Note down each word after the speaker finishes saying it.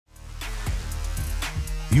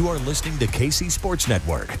You are listening to KC Sports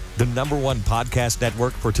Network, the #1 podcast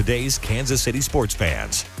network for today's Kansas City sports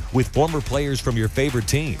fans. With former players from your favorite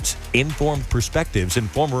teams, informed perspectives, and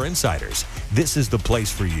former insiders, this is the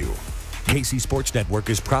place for you. KC Sports Network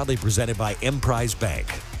is proudly presented by Emprise Bank,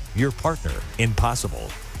 your partner in possible.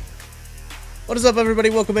 What is up,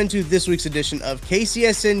 everybody? Welcome into this week's edition of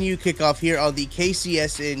KCSNU Kickoff here on the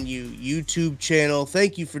KCSNU YouTube channel.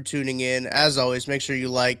 Thank you for tuning in. As always, make sure you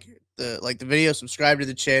like the video, subscribe to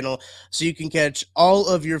the channel so you can catch all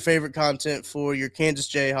of your favorite content for your Kansas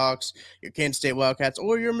Jayhawks, your Kansas State Wildcats,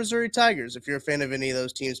 or your Missouri Tigers. If you're a fan of any of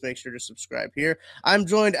those teams, make sure to subscribe here. I'm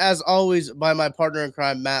joined, as always, by my partner in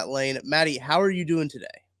crime, Matt Lane. Matty, how are you doing today?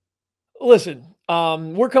 Listen,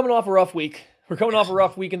 we're coming off a rough week. We're coming off a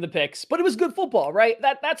rough week in the picks, but it was good football, right?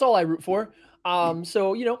 That's all I root for.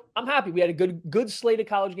 So, I'm happy. We had a good slate of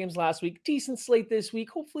college games last week. Decent slate this week.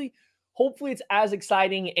 Hopefully it's as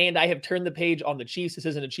exciting. And I have turned the page on the Chiefs. This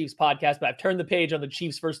isn't a Chiefs podcast, but I've turned the page on the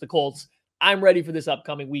Chiefs versus the Colts. I'm ready for this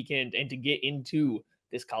upcoming weekend and to get into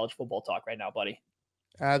this college football talk right now, buddy.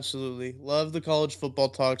 Absolutely. Love the college football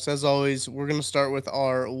talks. As always, we're going to start with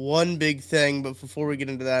our one big thing. But before we get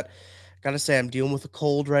into that, gotta say I'm dealing with a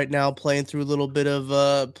cold right now, playing through a little bit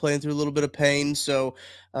of pain. So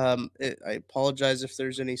I apologize if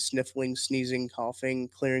there's any sniffling, sneezing, coughing,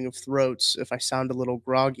 clearing of throats, if I sound a little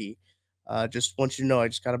groggy. Just want you to know I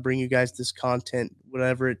just got to bring you guys this content,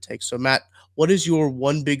 whatever it takes. So, Matt, what is your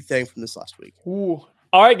one big thing from this last week? Ooh.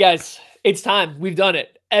 All right, guys, it's time. We've done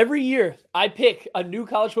it. Every year, I pick a new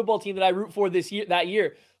college football team that I root for that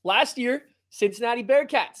year. Last year, Cincinnati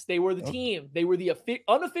Bearcats. They were the team. They were the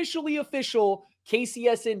unofficially official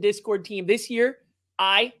KCSN Discord team. This year,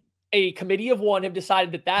 a committee of one, have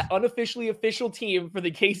decided that unofficially official team for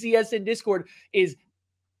the KCSN Discord is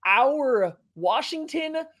our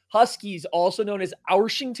Washington Huskies, also known as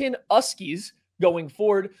Washington Huskies, going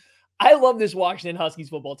forward. I love this Washington Huskies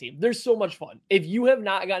football team. They're so much fun. If you have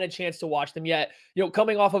not gotten a chance to watch them yet,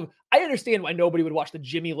 coming off of, I understand why nobody would watch the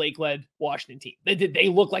Jimmy Lake-led Washington team. They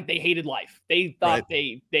look like they hated life. They thought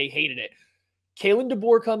they hated it. Kalen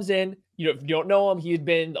DeBoer comes in. If you don't know him, he had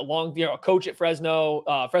been a coach at Fresno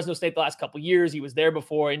State the last couple of years. He was there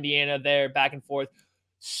before, Indiana there, back and forth.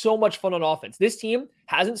 So much fun on offense. This team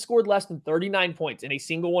hasn't scored less than 39 points in a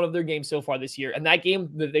single one of their games so far this year. And that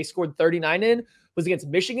game that they scored 39 in was against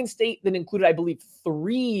Michigan State that included, I believe,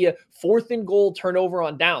 3 4th-and-goal turnover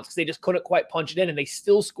on downs because they just couldn't quite punch it in, and they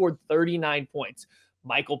still scored 39 points.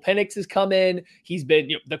 Michael Penix has come in. He's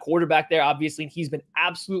been the quarterback there, obviously, and he's been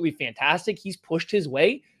absolutely fantastic. He's pushed his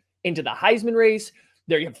way into the Heisman race.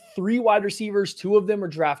 There you have 3 wide receivers. 2 of them are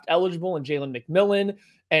draft eligible, and Jalen McMillan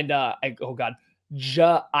and,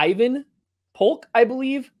 Ivan Polk, I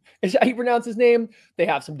believe, is how you pronounce his name. They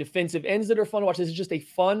have some defensive ends that are fun to watch. This is just a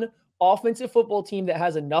fun offensive football team that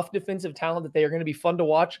has enough defensive talent that they are going to be fun to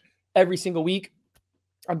watch every single week.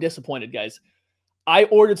 I'm disappointed, guys. I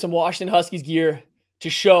ordered some Washington Huskies gear to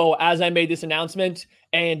show as I made this announcement,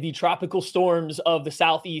 and the tropical storms of the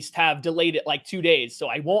Southeast have delayed it like 2 days. So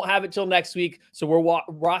I won't have it till next week. So we're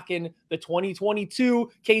rocking the 2022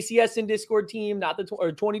 KCSN Discord team, not the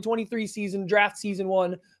 2023 season, draft season 1.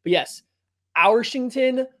 But yes,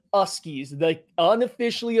 Washington Huskies, the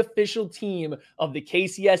unofficially official team of the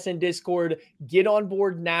KCSN Discord. Get on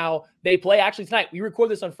board now. They play actually tonight. We record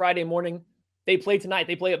this on Friday morning. They play tonight.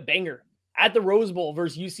 They play a banger at the Rose Bowl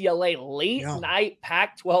versus UCLA, late night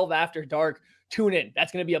Pac-12 after dark. Tune in.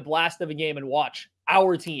 That's going to be a blast of a game, and watch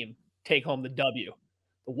our team take home the W.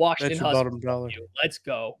 The Washington Huskies. Let's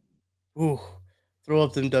go. Ooh, throw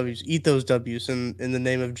up them W's. Eat those W's in the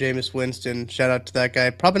name of Jameis Winston. Shout out to that guy.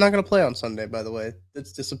 Probably not going to play on Sunday, by the way.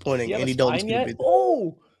 That's disappointing. Andy Dalton's going to be there.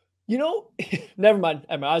 Oh, never mind.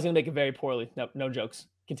 I was going to make it very poorly. No jokes.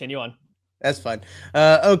 Continue on. That's fine.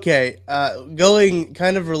 Okay. Going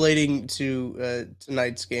kind of relating to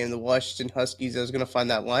tonight's game, the Washington Huskies. I was going to find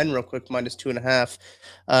that line real quick,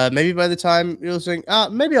 -2.5. Maybe by the time you're listening,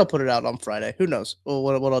 maybe I'll put it out on Friday. Who knows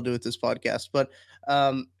what I'll do with this podcast. But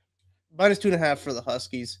 -2.5 for the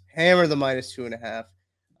Huskies. Hammer the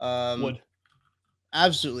 -2.5. Would.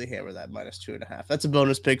 Absolutely hammer that -2.5. That's a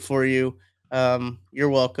bonus pick for you. You're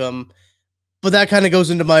welcome. But that kind of goes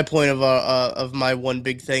into my point of my one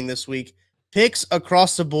big thing this week. Picks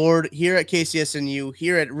across the board here at KCSNU,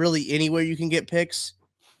 here at really anywhere you can get picks,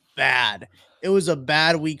 bad. It was a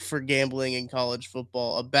bad week for gambling in college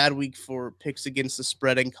football, a bad week for picks against the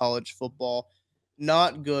spread in college football.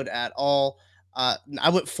 Not good at all. I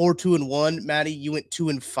went 4-2-1. Maddie, you went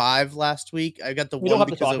 2-5 last week. I got the we one don't have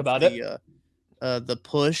because to talk of about the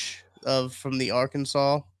push from the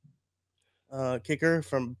Arkansas kicker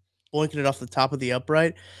from boinking it off the top of the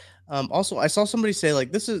upright. Also, I saw somebody say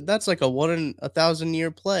like that's like a 1 in 1,000 year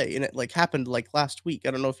play, and it like happened like last week.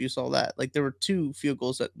 I don't know if you saw that. Like there were 2 field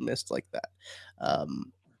goals that missed like that. I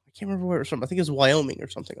can't remember where it was from. I think it was Wyoming or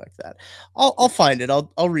something like that. I'll find it.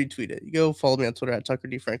 I'll retweet it. You go follow me on Twitter at Tucker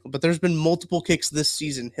D Franklin. But there's been multiple kicks this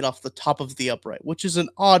season hit off the top of the upright, which is an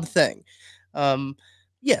odd thing.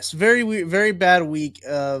 Yes, very bad week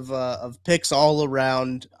of picks all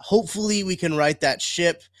around. Hopefully, we can right that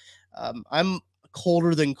ship. I'm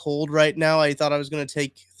colder than cold right now. I thought I was going to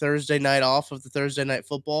take Thursday night off of the Thursday night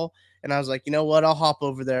football, and I was like, you know what? I'll hop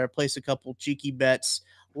over there, place a couple cheeky bets.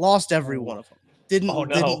 Lost every one of them.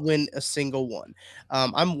 Didn't win a single one.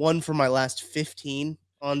 I'm 1 for my last 15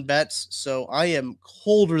 on bets, so I am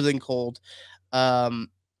colder than cold. I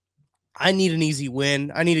need an easy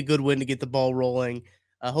win. I need a good win to get the ball rolling.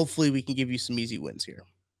 Hopefully, we can give you some easy wins here.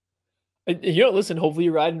 Listen, hopefully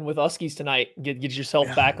you're riding with Huskies tonight. Get yourself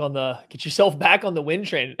back on the win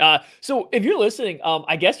train. So if you're listening,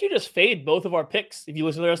 I guess you just fade both of our picks. If you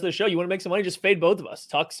listen to the rest of the show, you want to make some money, just fade both of us.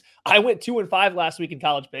 Tux, I went 2-5 last week in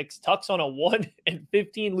college picks. Tux on a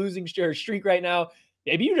 1-15 losing streak right now.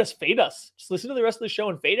 Maybe you just fade us. Just listen to the rest of the show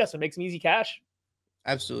and fade us and make some easy cash.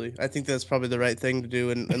 Absolutely. I think that's probably the right thing to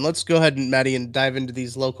do. And let's go ahead, Maddie, and dive into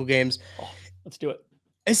these local games. Let's do it.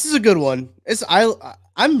 This is a good one.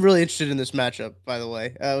 I'm really interested in this matchup, by the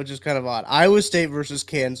way, which is kind of odd. Iowa State versus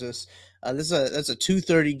Kansas. That's a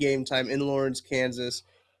 2:30 game time in Lawrence, Kansas.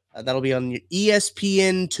 That'll be on your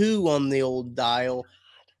ESPN2 on the old dial.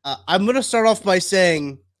 I'm going to start off by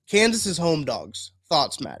saying Kansas is home dogs.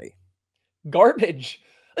 Thoughts, Maddie? Garbage.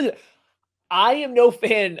 I am no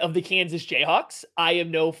fan of the Kansas Jayhawks. I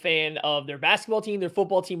am no fan of their basketball team, their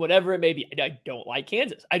football team, whatever it may be. I don't like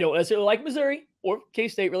Kansas. I don't necessarily like Missouri or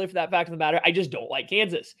K-State, really, for that fact of the matter. I just don't like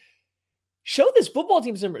Kansas. Show this football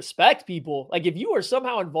team some respect, people. Like, if you are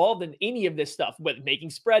somehow involved in any of this stuff, with making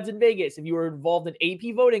spreads in Vegas, if you are involved in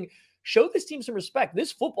AP voting, show this team some respect.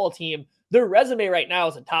 This football team, their resume right now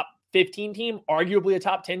is a top 15 team, arguably a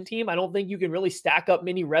top 10 team. I don't think you can really stack up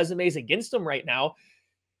many resumes against them right now.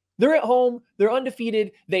 They're at home. They're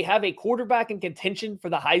undefeated. They have a quarterback in contention for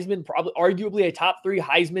the Heisman, probably arguably a top 3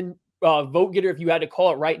 Heisman vote getter if you had to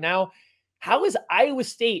call it right now. How is Iowa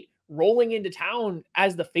State rolling into town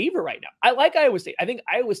as the favorite right now? I like Iowa State. I think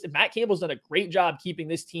Iowa State, Matt Campbell's done a great job keeping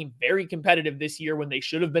this team very competitive this year when they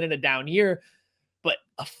should have been in a down year. But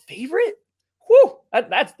a favorite? Whew,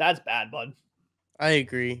 that's bad, bud. I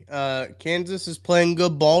agree. Kansas is playing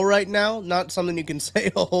good ball right now. Not something you can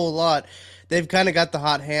say a whole lot. They've kind of got the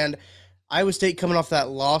hot hand. Iowa State coming off that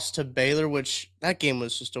loss to Baylor, which that game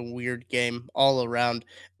was just a weird game all around.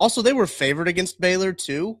 Also, they were favored against Baylor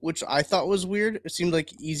too, which I thought was weird. It seemed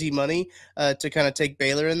like easy money to kind of take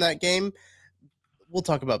Baylor in that game. We'll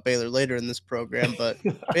talk about Baylor later in this program, but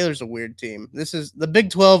Baylor's a weird team. This is the Big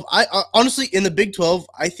 12. I honestly, in the Big 12,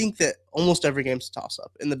 I think that almost every game's a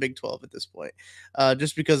toss-up in the Big 12 at this point,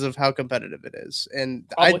 just because of how competitive it is. And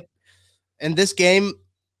this game,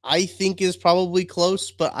 I think, is probably close,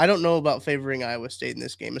 but I don't know about favoring Iowa State in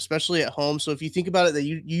this game, especially at home. So if you think about it, that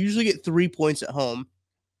you usually get 3 points at home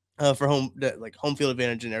for home field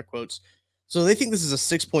advantage in air quotes. So they think this is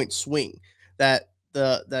a 6-point swing that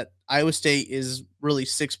Iowa State is really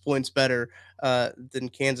 6 points better than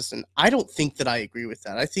Kansas. And I don't think that I agree with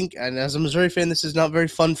that. I think, and as a Missouri fan, this is not very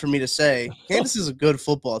fun for me to say, Kansas is a good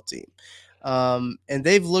football team. And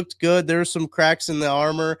they've looked good. There are some cracks in the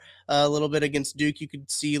armor a little bit against Duke. You could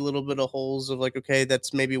see a little bit of holes of like, okay,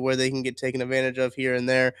 that's maybe where they can get taken advantage of here and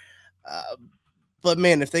there. But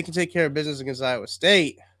man, if they can take care of business against Iowa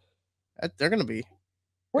State, they're going to be.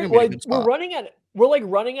 We're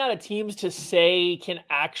running out of teams to say can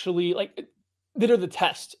actually that are the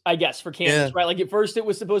test, I guess, for Kansas, right? Like at first it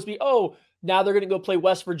was supposed to be, now they're going to go play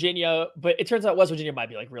West Virginia, but it turns out West Virginia might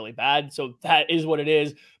be really bad. So that is what it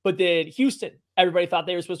is. But then Houston, everybody thought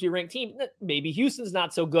they were supposed to be a ranked team. Maybe Houston's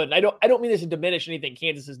not so good. And I don't mean this to diminish anything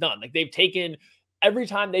Kansas has done. Like they've taken every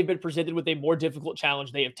time they've been presented with a more difficult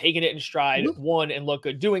challenge, they have taken it in stride, won, and look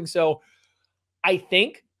good doing so. I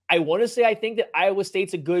think that Iowa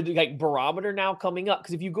State's a good barometer now coming up.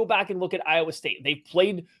 Because if you go back and look at Iowa State, they've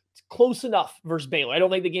played close enough versus Baylor. I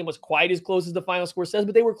don't think the game was quite as close as the final score says,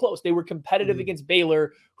 but they were close. They were competitive against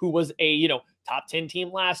Baylor, who was a top 10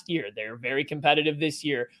 team last year. They're very competitive this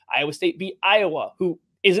year. Iowa State beat Iowa, who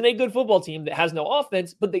isn't a good football team that has no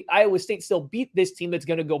offense, but the Iowa State still beat this team that's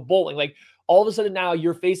going to go bowling. Like all of a sudden now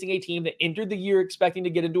you're facing a team that entered the year expecting to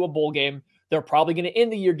get into a bowl game. They're probably going to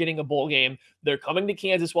end the year getting a bowl game. They're coming to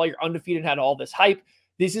Kansas while you're undefeated and had all this hype.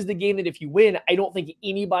 This is the game that if you win, I don't think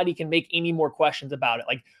anybody can make any more questions about it.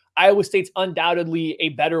 Like Iowa State's undoubtedly a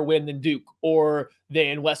better win than Duke or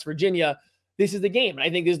than West Virginia. this is the game. And I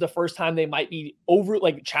think this is the first time they might be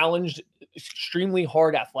challenged extremely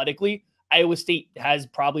hard athletically. Iowa State has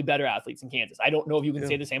probably better athletes than Kansas. I don't know if you can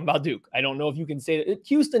say the same about Duke. I don't know if you can say that.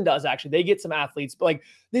 Houston does, actually. They get some athletes, but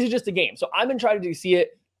this is just a game. So I'm excited to see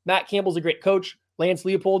it. Matt Campbell's a great coach. Lance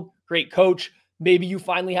Leopold, great coach. Maybe you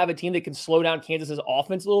finally have a team that can slow down Kansas's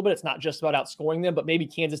offense a little bit. It's not just about outscoring them, but maybe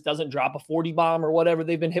Kansas doesn't drop a 40 bomb or whatever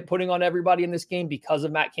they've been putting on everybody in this game because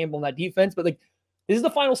of Matt Campbell and that defense. But this is the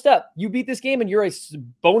final step. You beat this game and you're a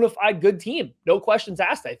bona fide good team. No questions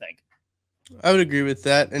asked, I think. I would agree with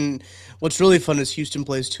that. And what's really fun is Houston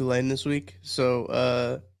plays Tulane this week.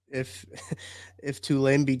 So if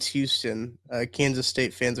Tulane beats Houston, Kansas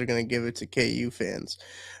State fans are going to give it to KU fans.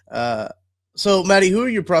 So, Maddie, who are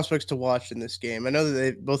your prospects to watch in this game? I know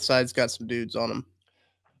that both sides got some dudes on them.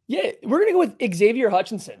 Yeah, we're going to go with Xavier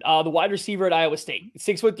Hutchinson, the wide receiver at Iowa State.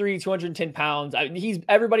 6'3", 210 pounds.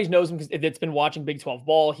 Everybody knows him because it's been watching Big 12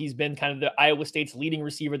 ball. He's been kind of the Iowa State's leading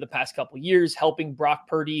receiver the past couple of years, helping Brock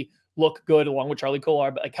Purdy look good along with Charlie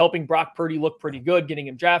Kolar, but helping Brock Purdy look pretty good, getting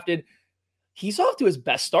him drafted. He's off to his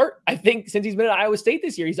best start, I think, since he's been at Iowa State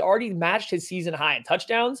this year. He's already matched his season high in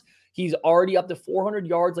touchdowns. He's already up to 400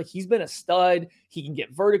 yards. He's been a stud. He can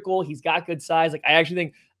get vertical. He's got good size. I actually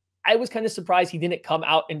think I was kind of surprised he didn't come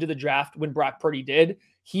out into the draft when Brock Purdy did.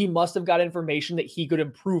 He must have got information that he could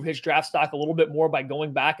improve his draft stock a little bit more by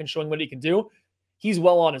going back and showing what he can do. He's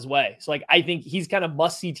well on his way. So I think he's kind of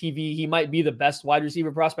must-see TV. He might be the best wide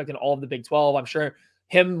receiver prospect in all of the Big 12. I'm sure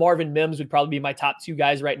him, Marvin Mims would probably be my top two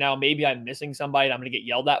guys right now. Maybe I'm missing somebody that I'm going to get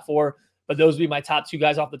yelled at for, but those would be my top two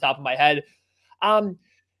guys off the top of my head.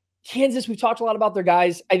 Kansas, we've talked a lot about their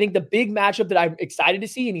guys. I think the big matchup that I'm excited to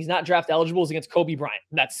see, and he's not draft eligible, is against Kobe Bryant.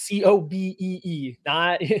 And that's Cobee.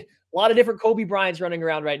 Not a lot of different Kobe Bryants running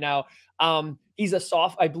around right now. He's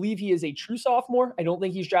I believe he is a true sophomore. I don't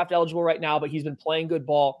think he's draft eligible right now, but he's been playing good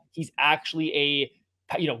ball. He's actually a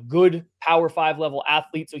good Power 5 level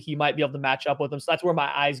athlete, so he might be able to match up with him. So that's where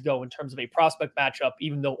my eyes go in terms of a prospect matchup,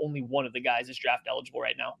 even though only one of the guys is draft eligible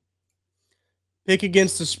right now. Pick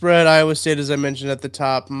against the spread. Iowa State, as I mentioned at the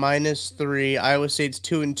top, -3. Iowa State's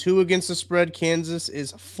 2-2 against the spread. Kansas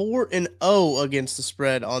is 4-0 against the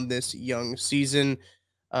spread on this young season.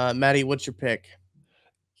 Maddie, what's your pick?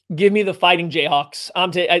 Give me the Fighting Jayhawks.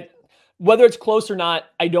 Whether it's close or not,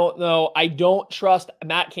 I don't know. I don't trust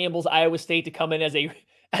Matt Campbell's Iowa State to come in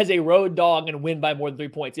as a road dog and win by more than 3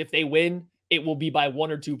 points. If they win, it will be by 1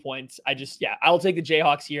 or 2 points. I'll take the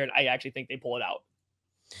Jayhawks here, and I actually think they pull it out.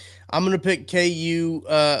 I'm going to pick KU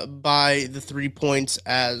by the 3 points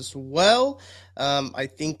as well. I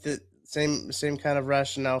think that same kind of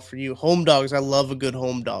rationale for you. Home dogs, I love a good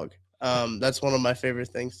home dog. That's one of my favorite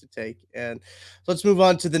things to take. And let's move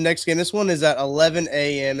on to the next game. This one is at 11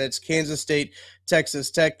 a.m. It's Kansas State, Texas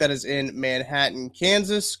Tech. That is in Manhattan,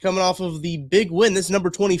 Kansas, coming off of the big win. This is number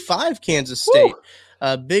 25 Kansas State.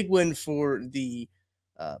 Big win for the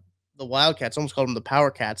Wildcats. Almost called them the Power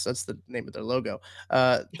Cats. That's the name of their logo.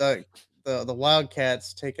 The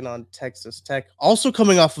Wildcats taking on Texas Tech. Also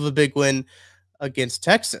coming off of a big win against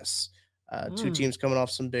Texas. Two teams coming off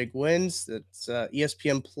some big wins. It's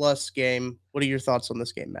ESPN Plus game. What are your thoughts on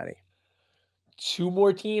this game, Maddie? Two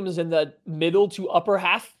more teams in the middle to upper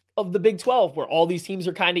half of the Big 12, where all these teams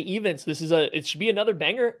are kind of even. So it should be another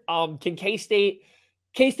banger. Can K-State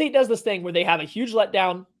does this thing where they have a huge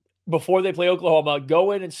letdown before they play Oklahoma,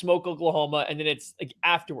 go in and smoke Oklahoma, and then it's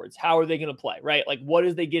afterwards, how are they going to play, right? What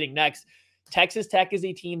is they getting next? Texas Tech is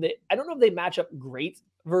a team that I don't know if they match up great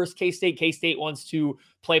versus K-State. K-State wants to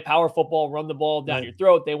play power football, run the ball down your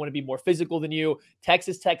throat. They want to be more physical than you.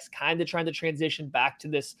 Texas Tech's kind of trying to transition back to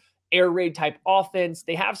this air raid type offense.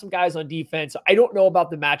 They have some guys on defense. So I don't know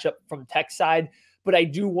about the matchup from Tech side, but I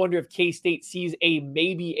do wonder if K-State sees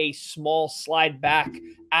maybe a small slide back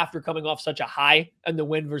after coming off such a high in the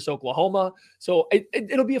win versus Oklahoma. So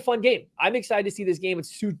it'll be a fun game. I'm excited to see this game.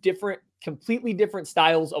 It's two completely different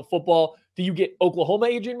styles of football. Do you get Oklahoma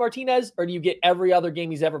Adrian Martinez, or do you get every other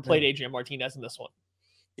game he's ever played Adrian Martinez in this one?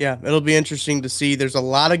 Yeah, it'll be interesting to see. There's a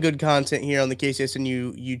lot of good content here on the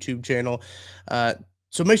KCSNU YouTube channel.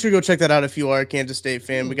 So make sure you go check that out if you are a Kansas State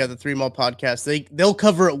fan. We got the 3 Mall podcast. They'll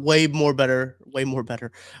cover it way better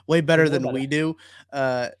than we do.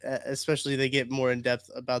 Especially they get more in depth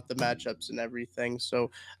about the matchups and everything.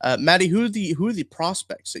 So, Maddie, who are the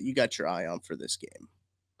prospects that you got your eye on for this game?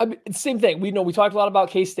 Same thing. We talked a lot about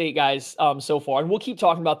K-State guys so far, and we'll keep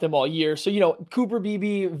talking about them all year. So, Cooper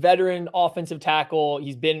Beebe, veteran offensive tackle.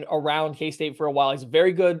 He's been around K-State for a while. He's a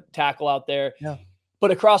very good tackle out there. Yeah.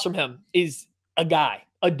 But across from him is a guy,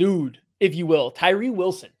 a dude, if you will, Tyree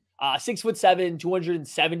Wilson, 6'7",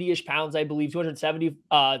 270-ish pounds, I believe,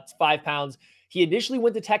 275 pounds. He initially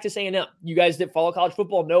went to Texas A&M. You guys that follow college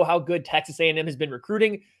football know how good Texas A&M has been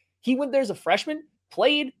recruiting. He went there as a freshman,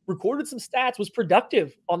 played, recorded some stats, was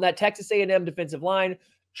productive on that Texas A&M defensive line,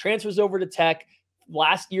 transfers over to Tech.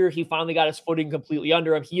 Last year, he finally got his footing completely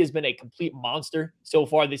under him. He has been a complete monster so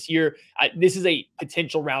far this year. This is a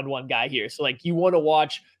potential round one guy here. So, like, you want to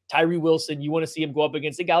watch Tyree Wilson. You want to see him go up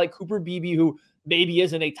against a guy like Cooper Beebe, who maybe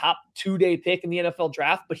isn't a top 2-day pick in the NFL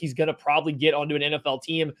draft, but he's going to probably get onto an NFL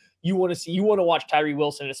team. You want to watch Tyree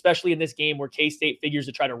Wilson, especially in this game where K-State figures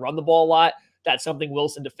to try to run the ball a lot. That's something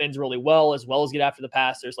Wilson defends really well as get after the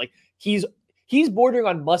passers. Like, he's bordering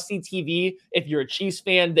on must-see TV if you're a Chiefs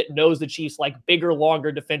fan that knows the Chiefs like bigger,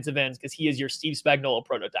 longer defensive ends, because he is your Steve Spagnuolo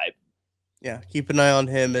prototype. Yeah, keep an eye on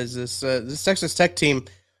him as this Texas Tech team.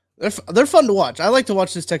 They're fun to watch. I like to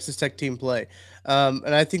watch this Texas Tech team play,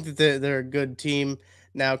 and I think that they're a good team.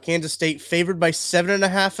 Now, Kansas State favored by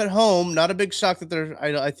 7.5 at home. Not a big shock that they're.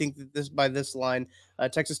 I think that by this line,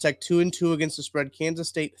 Texas Tech 2-2 against the spread. Kansas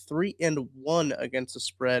State 3-1 against the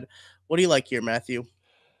spread. What do you like here, Matthew?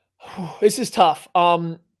 This is tough.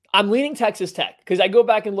 I'm leaning Texas Tech because I go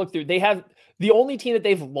back and look through. They have the only team that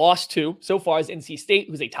they've lost to so far is NC State,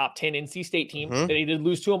 who's a top 10 NC State team. They did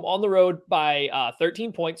lose to them on the road by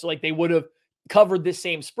 13 points. So, like, they would have covered this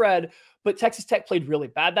same spread. But Texas Tech played really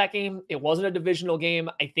bad that game. It wasn't a divisional game.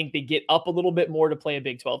 I think they get up a little bit more to play a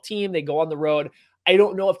Big 12 team. They go on the road. I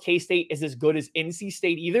don't know if K-State is as good as NC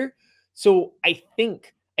State either. So I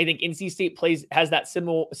think NC State has that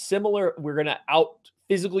similar. We're going to out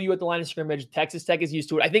physical you at the line of scrimmage. Texas Tech is used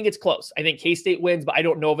to it. I think it's close. I think K-State wins, but I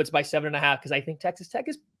don't know if it's by 7.5 because I think Texas Tech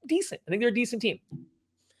is decent. I think they're a decent team.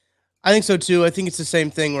 I think so too. I think it's the same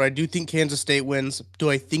thing where I do think Kansas State wins. Do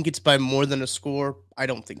I think it's by more than a score? I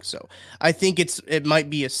don't think so. I think it might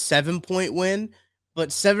be a 7-point win, but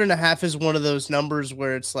 7.5 is one of those numbers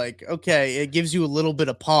where it's like, okay, it gives you a little bit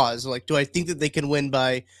of pause. Like, do I think that they can win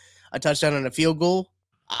by a touchdown and a field goal?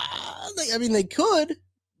 I mean, they could,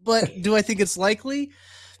 but do I think it's likely?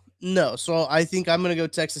 No. So I think I'm going to go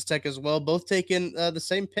Texas Tech as well. Both taking the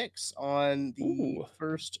same picks on the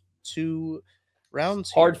first two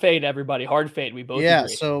rounds here. Hard fade, everybody. Hard fade. We both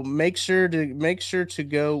agree. So make sure to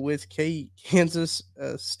go with Kansas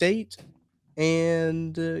State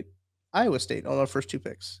and Iowa State on our first two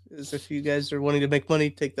picks. As if you guys are wanting to make money,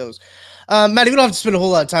 take those. Maddie, we don't have to spend a whole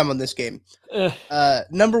lot of time on this game.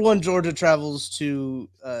 Number 1 Georgia travels to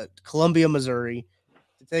Columbia, Missouri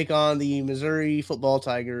to take on the Missouri Football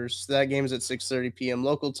Tigers. That game is at 6:30 p.m.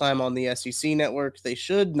 local time on the SEC network. They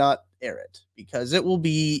should not air it because it will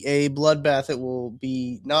be a bloodbath. It will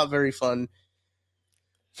be not very fun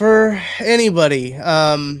for anybody.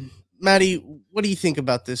 Maddie, what do you think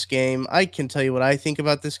about this game? I can tell you what I think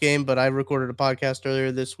about this game, but I recorded a podcast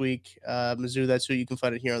earlier this week. Mizzou, that's who you can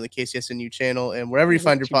find it here on the KCSNU channel and wherever you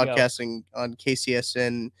find your podcasting on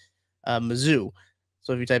KCSN Mizzou.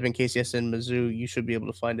 So if you type in KCSN Mizzou, you should be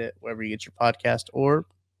able to find it wherever you get your podcast or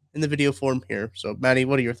in the video form here. So, Maddie,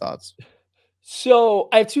 what are your thoughts? So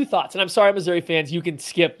I have two thoughts, and I'm sorry, Missouri fans, you can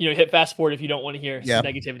skip, hit fast forward if you don't want to hear some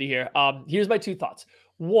negativity here. Here's my two thoughts.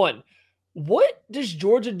 One, what does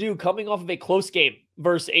Georgia do coming off of a close game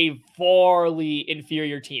versus a farly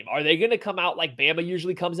inferior team? Are they going to come out like Bama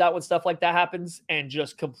usually comes out when stuff like that happens and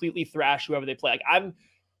just completely thrash whoever they play? Like, I'm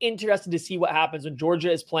interested to see what happens when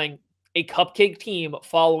Georgia is playing a cupcake team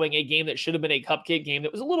following a game that should have been a cupcake game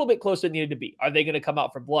that was a little bit closer than it needed to be. Are they going to come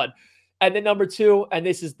out for blood? And then number two, and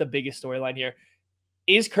this is the biggest storyline here,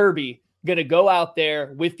 is Kirby going to go out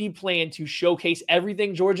there with the plan to showcase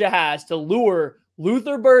everything Georgia has to lure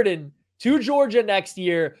Luther Burden to Georgia next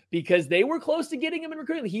year because they were close to getting him in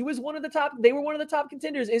recruiting? They were one of the top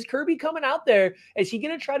contenders. Is Kirby coming out there? Is he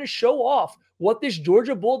going to try to show off what this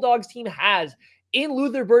Georgia Bulldogs team has in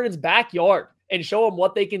Luther Burden's backyard and show him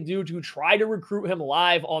what they can do to try to recruit him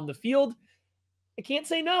live on the field? I can't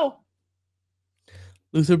say no.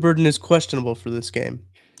 Luther Burden is questionable for this game.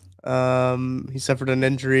 He suffered an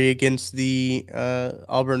injury against the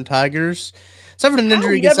Auburn Tigers. Suffered an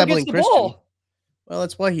injury against Abilene Christian. Well,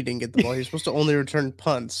 that's why he didn't get the ball. He's supposed to only return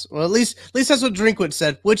punts. Well, at least that's what Drinkwitz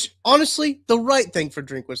said, which honestly, the right thing for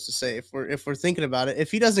Drinkwitz to say if we're thinking about it.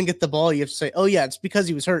 If he doesn't get the ball, you have to say, oh yeah, it's because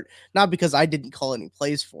he was hurt, not because I didn't call any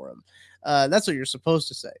plays for him. That's what you're supposed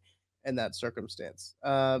to say in that circumstance.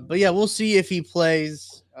 But yeah, we'll see if he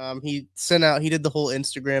plays. He did the whole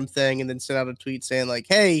Instagram thing and then sent out a tweet saying like,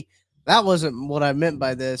 hey, that wasn't what I meant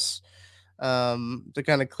by this, to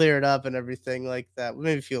kind of clear it up and everything like that. Would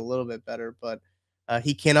maybe feel a little bit better, but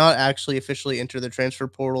he cannot actually officially enter the transfer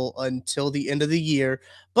portal until the end of the year.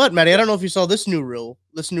 But Maddie, I don't know if you saw this new rule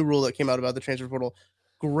that came out about the transfer portal.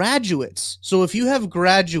 Graduates. So if you have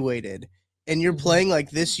graduated and you're playing like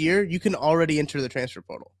this year, you can already enter the transfer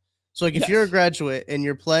portal. So like if you're a graduate and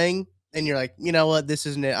you're playing and you're like, you know what, this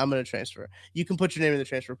isn't it, I'm going to transfer. You can put your name in the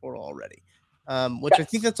transfer portal already, which I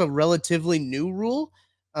think that's a relatively new rule.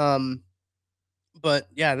 But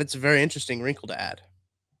yeah, that's a very interesting wrinkle to add.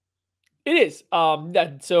 It is.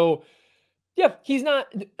 So yeah, he's not.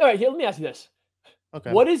 All right, here, let me ask you this.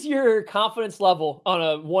 Okay. What is your confidence level on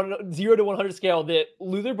a 0 to 100 scale that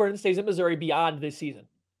Luther Burden stays in Missouri beyond this season?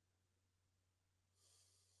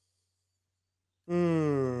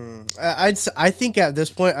 I think at this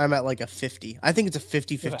point I'm at like a 50. I think it's a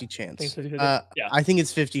 50-50 chance. Yeah. I think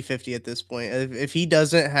it's 50-50 at this point. If he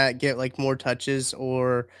doesn't get like more touches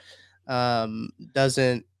or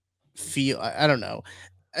doesn't feel, I don't know.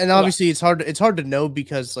 And obviously it's hard to know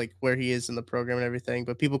because like where he is in the program and everything,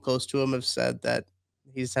 but people close to him have said that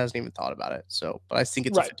he just hasn't even thought about it. So, but I think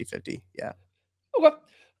it's a 50-50. Yeah. Okay.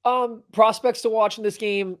 Prospects to watch in this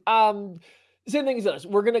game. Same thing as us.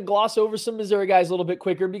 We're going to gloss over some Missouri guys a little bit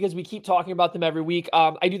quicker because we keep talking about them every week.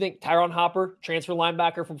 I do think Tyron Hopper, transfer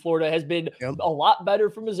linebacker from Florida, has been a lot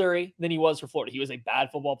better for Missouri than he was for Florida. He was a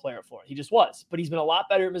bad football player at Florida. He just was. But he's been a lot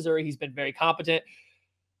better at Missouri. He's been very competent.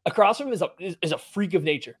 Across from him is a freak of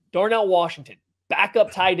nature. Darnell Washington,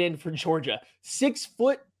 backup tight end for Georgia.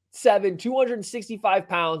 6'7", 265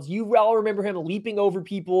 pounds. You all remember him leaping over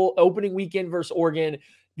people opening weekend versus Oregon.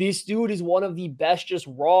 This dude is one of the best, just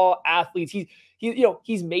raw athletes.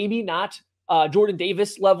 He's maybe not Jordan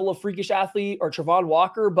Davis level of freakish athlete or Travon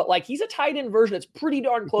Walker, but like he's a tight end version that's pretty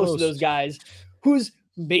darn close to those guys who's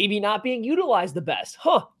maybe not being utilized the best.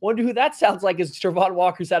 Wonder who that sounds like is Travon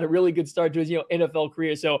Walker's had a really good start to his NFL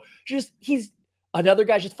career. So he's another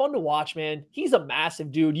guy just fun to watch, man. He's a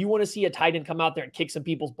massive dude. You want to see a tight end come out there and kick some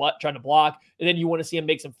people's butt trying to block, and then you want to see him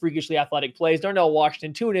make some freakishly athletic plays. Darnell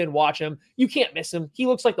Washington, tune in, watch him. You can't miss him. He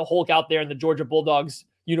looks like the Hulk out there in the Georgia Bulldogs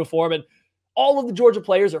uniform, and all of the Georgia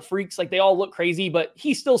players are freaks. Like, they all look crazy, but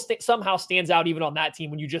he still somehow stands out even on that team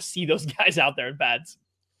when you just see those guys out there in pads.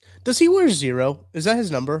 Does he wear 0? Is that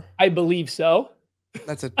his number? I believe so.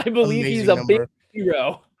 I believe he's a number. Big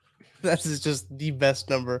 0. That is just the best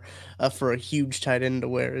number for a huge tight end to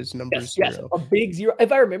wear is number 0. Yes, a big 0.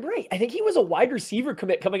 If I remember right, I think he was a wide receiver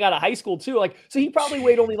commit coming out of high school too. Like, so he probably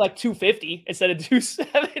weighed only like 250 instead of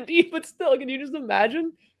 270. But still, can you just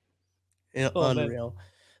imagine? Yeah, unreal. Man.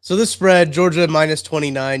 So the spread, Georgia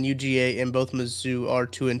 -29, UGA, and both Mizzou are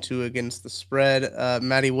 2-2 against the spread.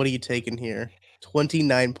 Maddie, what are you taking here?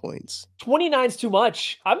 29 points. 29's too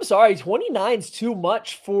much. I'm sorry, 29's too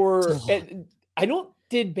much for.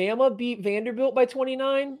 Did Bama beat Vanderbilt by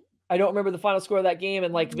 29? I don't remember the final score of that game,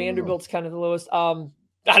 and like Vanderbilt's kind of the lowest. I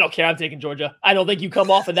don't care. I'm taking Georgia. I don't think you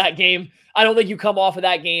come off of that game. I don't think you come off of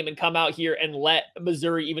that game and come out here and let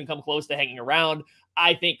Missouri even come close to hanging around.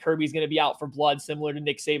 I think Kirby's going to be out for blood, similar to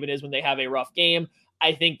Nick Saban is when they have a rough game.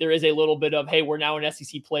 I think there is a little bit of, hey, we're now in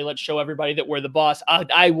SEC play. Let's show everybody that we're the boss.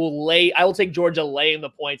 I will take Georgia laying the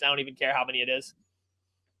points. I don't even care how many it is.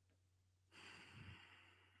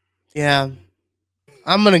 Yeah.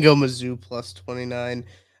 I'm going to go Mizzou plus 29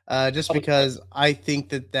 just because I think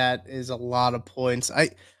that is a lot of points. I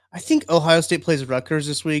think Ohio State plays Rutgers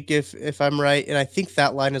this week, if I'm right, and I think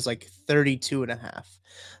that line is like 32.5.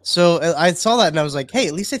 So I saw that and I was like, hey,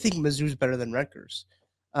 at least I think Mizzou's better than Rutgers.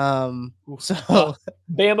 Bama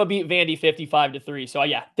beat Vandy 55-3. So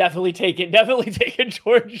yeah, definitely taking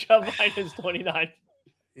Georgia minus 29.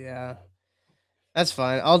 Yeah. That's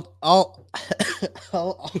fine. I'll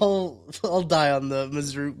die on the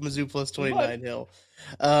Mizzou plus 29 hill.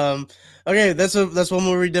 Okay, that's one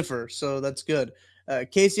where we differ, so that's good.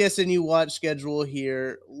 KCSNU watch schedule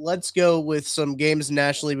here. Let's go with some games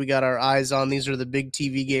nationally we got our eyes on. These are the big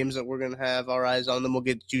TV games that we're gonna have our eyes on. Then we'll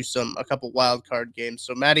get to a couple wild card games.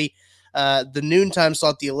 So Maddie, the noon time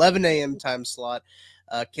slot, the 11 a.m. time slot.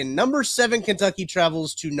 Can number 7 Kentucky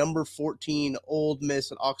travels to number 14 Ole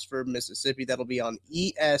Miss at Oxford, Mississippi? That'll be on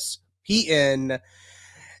ESPN.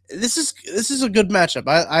 This is a good matchup.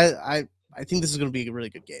 I think this is going to be a really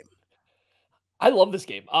good game. I love this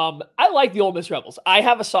game. I like the Ole Miss Rebels. I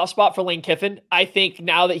have a soft spot for Lane Kiffin. I think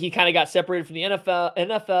now that he kind of got separated from the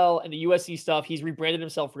NFL and the USC stuff, he's rebranded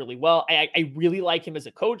himself really well. I really like him as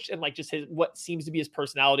a coach and like just what seems to be his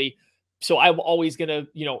personality. So I'm always gonna,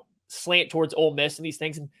 slant towards Ole Miss and these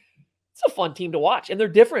things. And it's a fun team to watch. And they're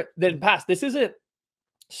different than past. This isn't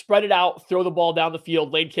spread it out, throw the ball down the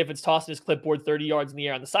field. Lane Kiffin's tossing his clipboard 30 yards in the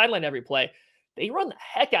air on the sideline every play. They run the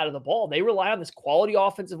heck out of the ball. They rely on this quality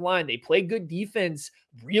offensive line. They play good defense,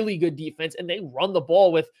 really good defense, and they run the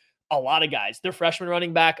ball with a lot of guys. Their freshman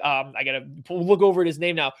running back, I got to look over at his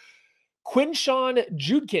name now. Quinshawn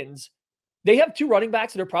Judkins They have 2 running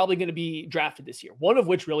backs that are probably going to be drafted this year, one of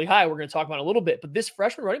which really high. We're going to talk about in a little bit, but this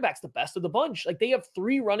freshman running back's the best of the bunch. Like, they have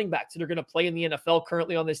 3 running backs that are going to play in the NFL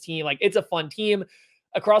currently on this team. Like, it's a fun team.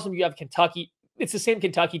 Across from you have Kentucky. It's the same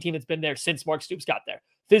Kentucky team that's been there since Mark Stoops got there.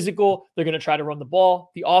 Physical, they're going to try to run the ball.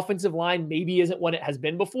 The offensive line maybe isn't what it has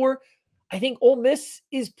been before. I think Ole Miss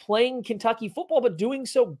is playing Kentucky football, but doing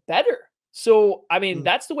so better. So, I mean,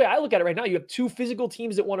 that's the way I look at it right now. You have 2 physical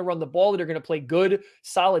teams that want to run the ball, that are going to play good,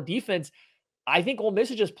 solid defense. I think Ole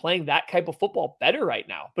Miss is just playing that type of football better right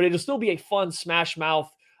now, but it'll still be a fun smash mouth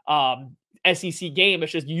SEC game.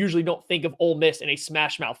 It's just you usually don't think of Ole Miss in a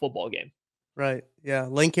smash mouth football game. Right. Yeah.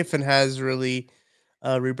 Lane Kiffin has really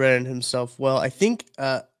rebranded himself well. I think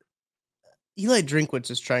Eli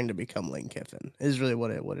Drinkwitz is trying to become Lane Kiffin is really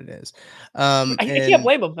what it is. I can't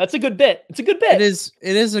blame him. That's a good bit. It's a good bit. It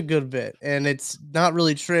is a good bit, and it's not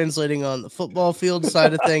really translating on the football field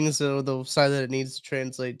side of things, so the side that it needs to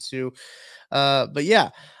translate to. But yeah,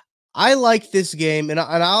 I like this game, and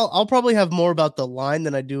I'll probably have more about the line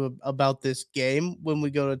than I do about this game when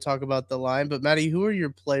we go to talk about the line. But Maddie, who are your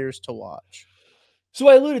players to watch? So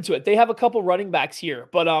I alluded to it. They have a couple running backs here,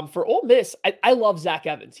 but for Ole Miss, I love Zach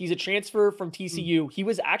Evans. He's a transfer from TCU. He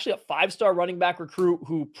was actually a 5-star running back recruit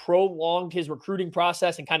who prolonged his recruiting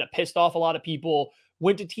process and kind of pissed off a lot of people.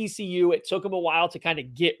 Went to TCU. It took him a while to kind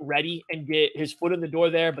of get ready and get his foot in the door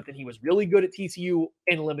there, but then he was really good at TCU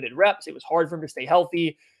in limited reps. It was hard for him to stay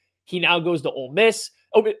healthy. He now goes to Ole Miss.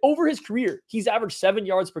 Over his career, he's averaged 7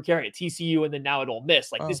 yards per carry at TCU and then now at Ole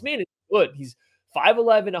Miss. Like, this man is good. He's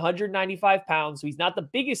 5'11", 195 pounds. So he's not the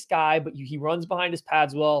biggest guy, but he runs behind his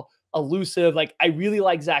pads well, elusive. Like, I really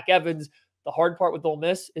like Zach Evans. The hard part with Ole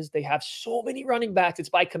Miss is they have so many running backs. It's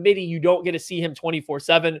by committee. You don't get to see him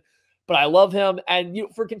 24/7, but I love him. And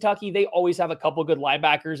for Kentucky, they always have a couple good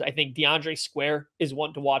linebackers. I think DeAndre Square is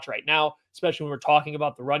one to watch right now, especially when we're talking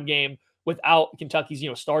about the run game. Without Kentucky's,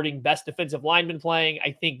 starting best defensive lineman playing,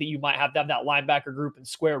 I think that you might have to have that linebacker group and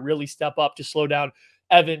Square really step up to slow down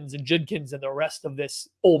Evans and Judkins and the rest of this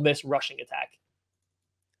Ole Miss rushing attack.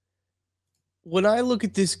 When I look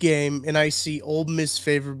at this game and I see Ole Miss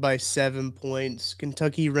favored by 7 points,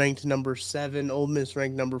 Kentucky ranked number 7, Ole Miss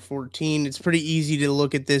ranked number 14, it's pretty easy to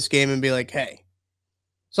look at this game and be like, hey,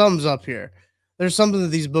 something's up here. There's something that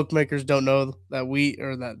these bookmakers don't know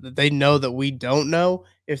that they know that we don't know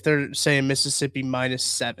if they're saying Mississippi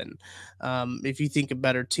 -7. If you think a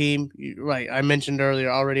better team, right, I mentioned earlier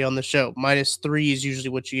already on the show, -3 is usually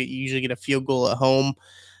what you get. You usually get a field goal at home,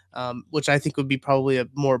 which I think would be probably a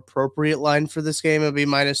more appropriate line for this game. It would be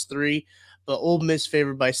 -3. But Ole Miss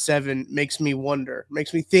favored by 7 makes me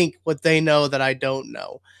think what they know that I don't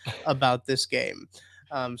know about this game.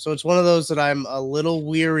 So it's one of those that I'm a little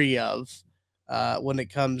weary of. When it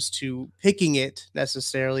comes to picking it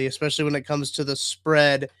necessarily, especially when it comes to the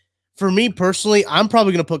spread. For me personally, I'm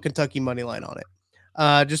probably going to put Kentucky money line on it,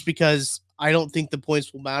 just because I don't think the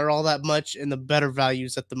points will matter all that much, and the better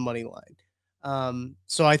values at the money line.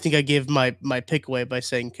 So I think I give my pick away by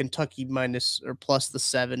saying Kentucky minus or plus the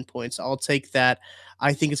 7 points. I'll take that.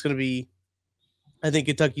 I think Kentucky's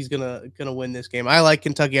gonna win this game. I like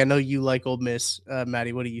Kentucky. I know you like Ole Miss,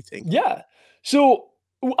 Maddie. What do you think? Yeah. So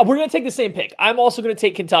we're going to take the same pick. I'm also going to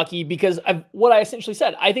take Kentucky because of what I essentially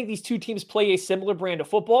said. I think these two teams play a similar brand of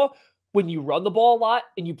football. When you run the ball a lot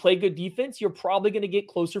and you play good defense, you're probably going to get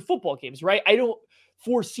closer football games, right? I don't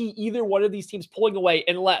foresee either one of these teams pulling away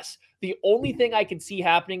unless the only thing I can see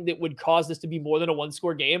happening that would cause this to be more than a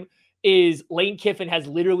 1-score game is Lane Kiffin has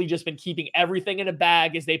literally just been keeping everything in a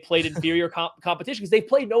bag as they played inferior competition because they've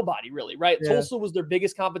played nobody really, right? Yeah. Tulsa was their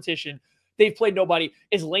biggest competition. They've played nobody.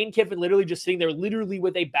 Is Lane Kiffin literally just sitting there literally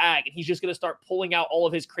with a bag and he's just going to start pulling out all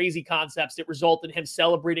of his crazy concepts that result in him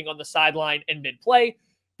celebrating on the sideline and mid-play?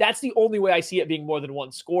 That's the only way I see it being more than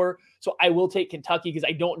 1 score. So I will take Kentucky because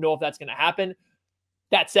I don't know if that's going to happen.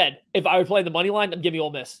 That said, if I were playing the money line, I'm giving Ole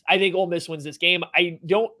Miss. I think Ole Miss wins this game. I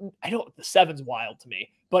don't, the 7's wild to me,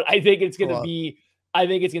 but I think it's going to be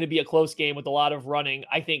a close game with a lot of running.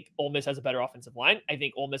 I think Ole Miss has a better offensive line. I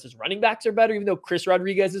think Ole Miss's running backs are better, even though Chris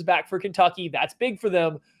Rodriguez is back for Kentucky. That's big for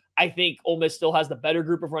them. I think Ole Miss still has the better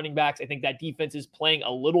group of running backs. I think that defense is playing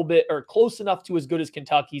a little bit or close enough to as good as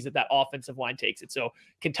Kentucky's that offensive line takes it. So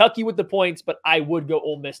Kentucky with the points, but I would go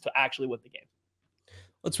Ole Miss to actually win the game.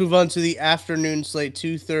 Let's move on to the afternoon slate,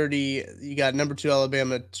 2:30. You got number 2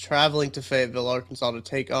 Alabama traveling to Fayetteville, Arkansas to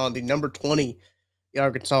take on the number 20 the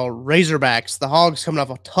Arkansas Razorbacks. The Hogs coming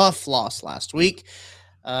off a tough loss last week.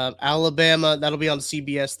 Alabama, that'll be on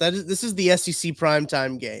CBS. This is the SEC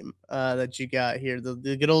primetime game that you got here.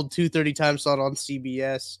 The good old 2:30 time slot on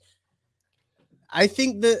CBS. I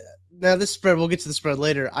think that now this spread, we'll get to the spread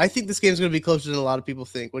later. I think this game's going to be closer than a lot of people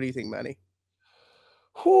think. What do you think, Manny?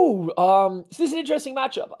 So this is an interesting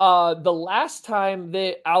matchup. The last time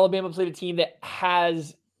that Alabama played a team that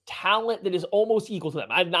has talent that is almost equal to them,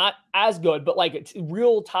 I'm not as good, but like it's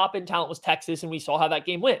real top end talent was Texas, and we saw how that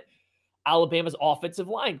game went. Alabama's offensive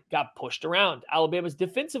line got pushed around. Alabama's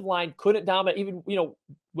defensive line couldn't dominate. Even,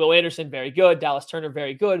 Will Anderson, very good. Dallas Turner,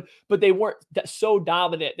 very good. But they weren't so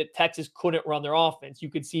dominant that Texas couldn't run their offense.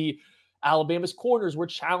 You could see Alabama's corners were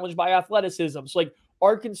challenged by athleticism. So, like,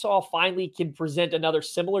 Arkansas finally can present another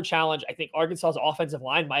similar challenge. I think Arkansas's offensive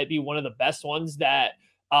line might be one of the best ones that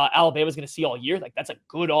Alabama's going to see all year. Like, that's a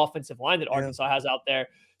good offensive line that Arkansas has out there.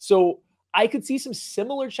 So, I could see some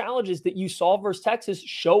similar challenges that you saw versus Texas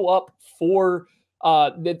show up for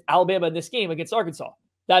Alabama in this game against Arkansas.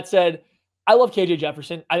 That said, I love KJ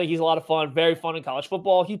Jefferson. I think he's a lot of fun, very fun in college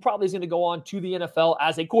football. He probably is going to go on to the NFL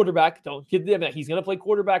as a quarterback. Don't give them that. He's going to play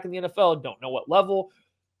quarterback in the NFL. Don't know what level.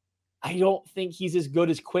 I don't think he's as good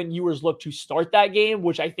as Quinn Ewers looked to start that game,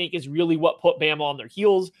 which I think is really what put Bama on their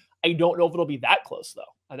heels. I don't know if it'll be that close,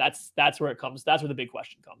 though. That's where it comes. That's where the big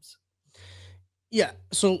question comes. Yeah,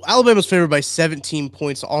 so Alabama's favored by 17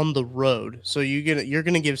 points on the road. So you're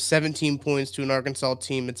gonna give 17 points to an Arkansas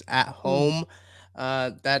team that's at home.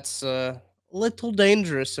 That's a little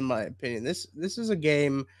dangerous in my opinion. This is a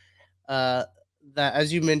game that,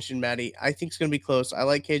 as you mentioned, Maddie, I think it's gonna be close. I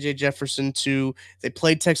like KJ Jefferson too. They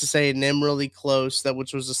played Texas A&M really close,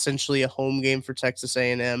 which was essentially a home game for Texas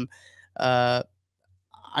A&M. I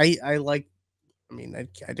like. I mean,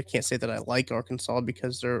 I can't say that I like Arkansas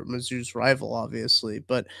because they're Mizzou's rival, obviously,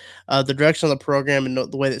 but the direction of the program and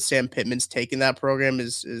the way that Sam Pittman's taken that program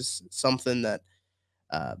is something that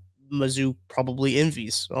Mizzou probably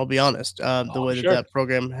envies. I'll be honest. The way that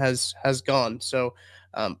program has gone. So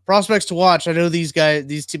prospects to watch. I know these guys,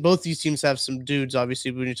 both these teams have some dudes.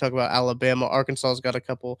 Obviously, when you talk about Alabama, Arkansas's got a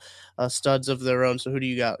couple studs of their own. So who do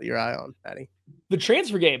you got your eye on, Patty? The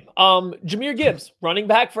transfer game. Jahmyr Gibbs, running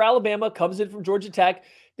back for Alabama, comes in from Georgia Tech.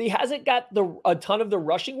 He hasn't got a ton of the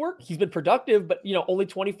rushing work. He's been productive, but only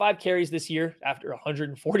 25 carries this year after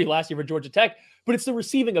 140 last year for Georgia Tech. But it's the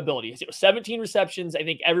receiving ability. 17 receptions. I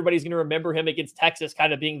think everybody's going to remember him against Texas,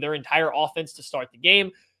 kind of being their entire offense to start the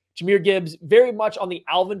game. Jahmyr Gibbs, very much on the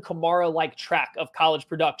Alvin Kamara-like track of college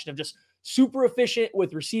production, of just super efficient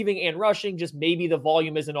with receiving and rushing. Just maybe the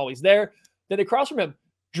volume isn't always there. Then across from him,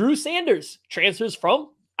 Drew Sanders transfers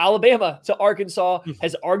from Alabama to Arkansas,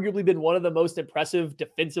 has arguably been one of the most impressive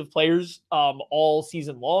defensive players all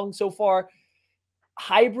season long so far.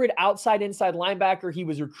 Hybrid outside-inside linebacker. He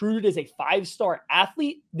was recruited as a 5-star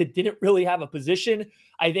athlete that didn't really have a position.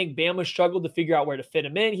 I think Bama struggled to figure out where to fit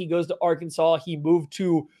him in. He goes to Arkansas. He moved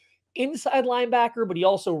to inside linebacker, but he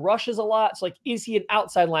also rushes a lot. So, is he an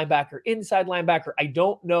outside linebacker, inside linebacker? I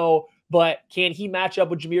don't know. But can he match up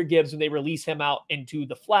with Jahmyr Gibbs when they release him out into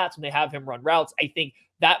the flats, when they have him run routes? I think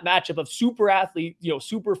that matchup of super athlete,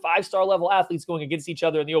 super 5-star level athletes going against each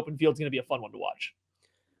other in the open field is going to be a fun one to watch.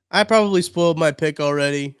 I probably spoiled my pick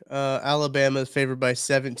already. Alabama is favored by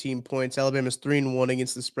 17 points. Alabama's 3-1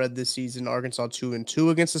 against the spread this season. Arkansas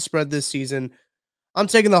 2-2 against the spread this season. I'm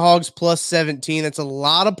taking the Hogs plus 17. That's a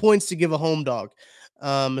lot of points to give a home dog.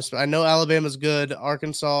 I know Alabama's good.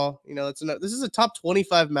 Arkansas, this is a top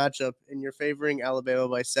 25 matchup, and you're favoring Alabama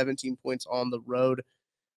by 17 points on the road.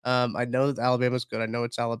 I know that Alabama's good. I know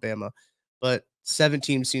it's Alabama, but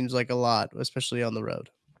 17 seems like a lot, especially on the road.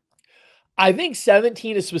 I think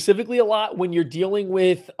 17 is specifically a lot when you're dealing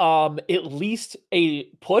with at least a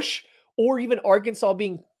push, or even Arkansas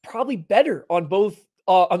being probably better on both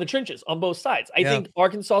on the trenches on both sides. I think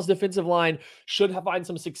Arkansas's defensive line should find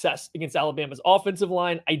some success against Alabama's offensive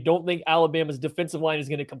line. I don't think Alabama's defensive line is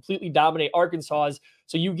going to completely dominate Arkansas's.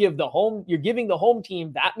 So you're giving the home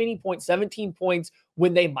team that many points, 17 points,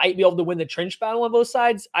 when they might be able to win the trench battle on both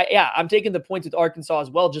sides. I'm taking the points with Arkansas as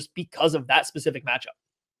well, just because of that specific matchup.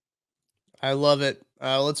 I love it.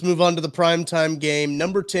 Let's move on to the primetime game.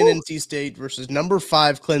 Number 10 NC State versus number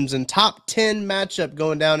 5 Clemson. Top 10 matchup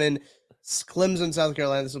going down in Clemson, South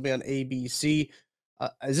Carolina. This will be on ABC.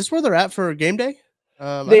 Is this where they're at for game day?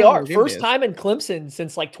 They are. First time in Clemson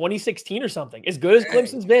since 2016 or something. As good as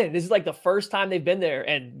Clemson's been, this is the first time they've been there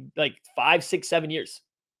in 5, 6, 7 years.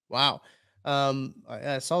 Wow.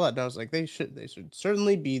 I saw that and I was like, they should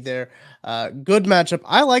certainly be there. Good matchup.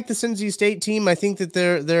 I like the NC State team. I think that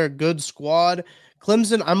they're a good squad.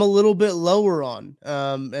 Clemson, I'm a little bit lower on.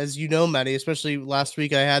 As you know, Maddie, especially last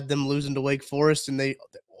week, I had them losing to Wake Forest, and they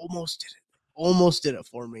almost did it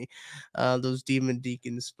for me. Those Demon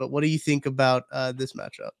Deacons. But what do you think about this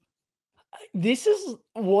matchup? This is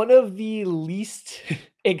one of the least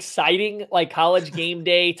exciting college game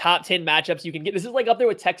day top 10 matchups you can get. This is up there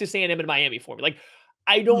with Texas A&M and Miami for me.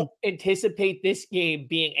 I don't anticipate this game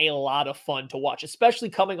being a lot of fun to watch, especially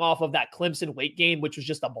coming off of that Clemson Wake game, which was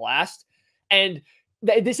just a blast. And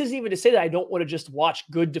this isn't even to say that I don't want to just watch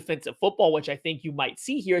good defensive football, which I think you might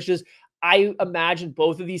see here. It's just I imagine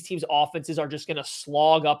both of these teams' offenses are just going to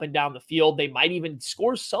slog up and down the field. They might even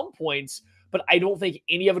score some points, but I don't think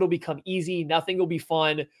any of it will become easy. Nothing will be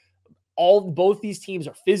fun. Both these teams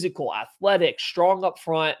are physical, athletic, strong up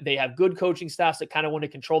front. They have good coaching staffs that kind of want to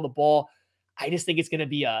control the ball. I just think it's going to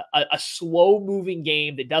be a slow-moving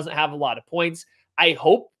game that doesn't have a lot of points. I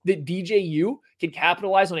hope that DJU can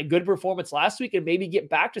capitalize on a good performance last week and maybe get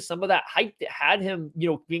back to some of that hype that had him,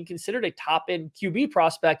 being considered a top-end QB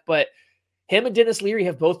prospect. But him and Dennis Leary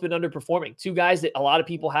have both been underperforming. Two guys that a lot of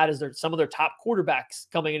people had as some of their top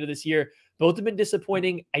quarterbacks coming into this year. Both have been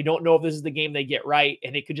disappointing. I don't know if this is the game they get right,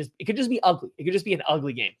 and it could just be ugly. It could just be an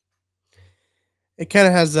ugly game. It kind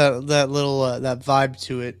of has that little that vibe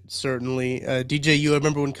to it. Certainly, DJU. I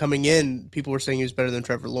remember when coming in, people were saying he was better than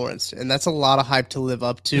Trevor Lawrence, and that's a lot of hype to live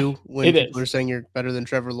up to. When people are saying you're better than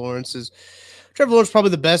Trevor Lawrence, Trevor Lawrence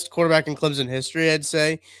probably the best quarterback in Clemson history, I'd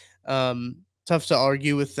say. Tough to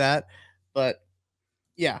argue with that, but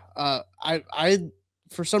yeah, I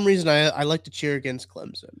for some reason I like to cheer against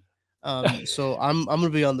Clemson. So I'm gonna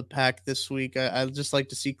be on the Pack this week. I just like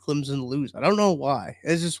to see Clemson lose. I don't know why.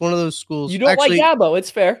 It's just one of those schools. You don't like Dabo. It's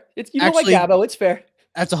fair. You don't like Dabo. It's fair.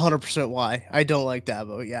 That's 100% why I don't like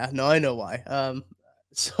Dabo. Yeah, no, I know why.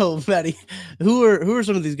 So Maddie, who are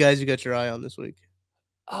some of these guys you got your eye on this week?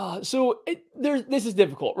 This is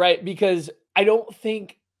difficult, right? Because I don't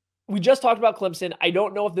think we just talked about Clemson. I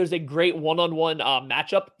don't know if there's a great one-on-one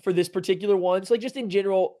matchup for this particular one. So just in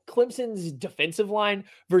general, Clemson's defensive line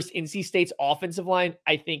versus NC State's offensive line,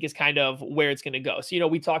 I think is kind of where it's going to go. So,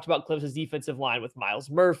 we talked about Clemson's defensive line with Miles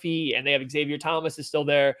Murphy, and they have Xavier Thomas is still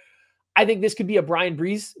there. I think this could be a Brian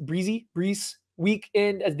Breeze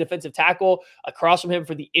weekend as defensive tackle. Across from him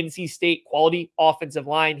for the NC State quality offensive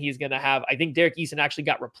line, he's going to have, I think Derek Eason actually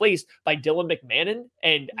got replaced by Dylan McMahon,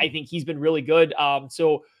 and I think he's been really good.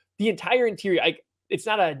 So the entire interior, it's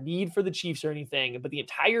not a need for the Chiefs or anything, but the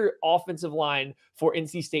entire offensive line for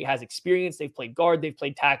NC State has experience. They've played guard, they've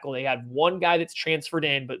played tackle. They had one guy that's transferred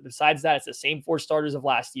in, but besides that, it's the same four starters of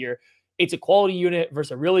last year. It's a quality unit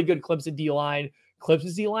versus a really good Clemson D-line.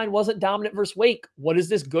 Clemson's D-line wasn't dominant versus Wake. What is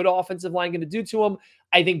this good offensive line going to do to him?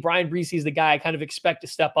 I think Brian Brees is the guy I kind of expect to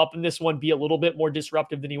step up in this one, be a little bit more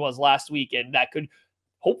disruptive than he was last week, and that could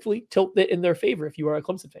hopefully tilt it in their favor if you are a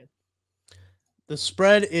Clemson fan. The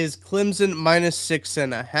spread is Clemson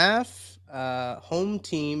 -6.5. Home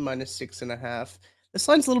team -6.5. This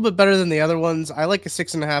line's a little bit better than the other ones. I like a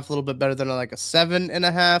 6.5 a little bit better than I like a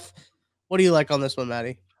 7.5. What do you like on this one,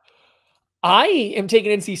 Maddie? I am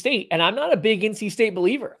taking NC State, and I'm not a big NC State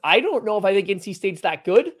believer. I don't know if I think NC State's that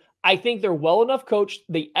good. I think they're well enough coached.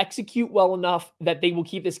 They execute well enough that they will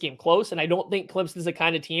keep this game close. And I don't think Clemson's the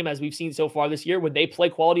kind of team, as we've seen so far this year, when they play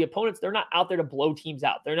quality opponents, they're not out there to blow teams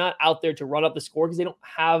out. They're not out there to run up the score because they don't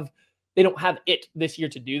have it this year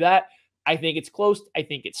to do that. I think it's close. I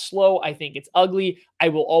think it's slow. I think it's ugly. I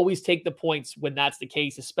will always take the points when that's the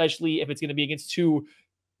case, especially if it's going to be against two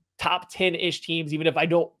top 10-ish teams. Even if I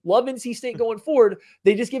don't love NC State going forward,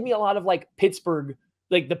 they just give me a lot of like Pittsburgh,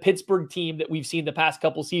 like the Pittsburgh team that we've seen the past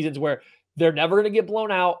couple seasons where they're never going to get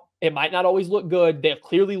blown out. It might not always look good. They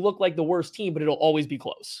clearly look like the worst team, but it'll always be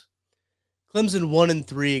close. Clemson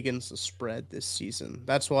 1-3 against the spread this season.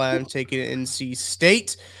 That's why I'm taking NC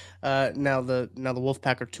State. Now the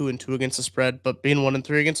Wolfpack are 2-2 against the spread, but being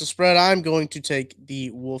 1-3 against the spread, I'm going to take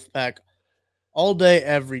the Wolfpack all day,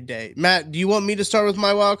 every day. Matt, do you want me to start with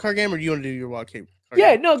my wild card game, or do you want to do your wild card game?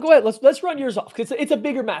 Yeah, no, go ahead. Let's run yours off because it's a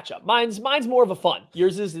bigger matchup. Mine's more of a fun.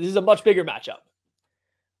 Yours is a much bigger matchup.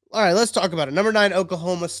 All right, let's talk about it. Number 9,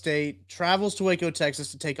 Oklahoma State travels to Waco,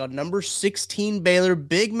 Texas to take on number 16 Baylor.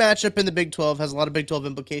 Big matchup in the Big 12. Has a lot of Big 12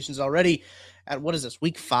 implications already. At what is this?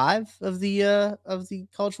 Week 5 of the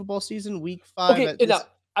college football season. Week 5. Okay, now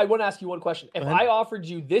I want to ask you one question. If I offered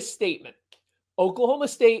you this statement, Oklahoma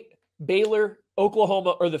State, Baylor,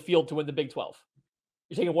 Oklahoma, or the field to win the Big 12.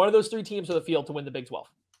 You're taking one of those three teams or the field to win the Big 12.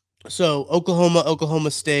 So Oklahoma,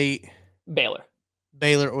 Oklahoma State,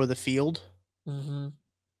 Baylor, or the field. Mm-hmm.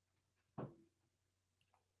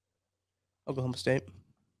 Oklahoma State.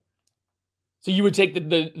 So you would take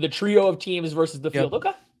the trio of teams versus the field.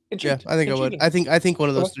 Okay. Yeah, I think I would. I think one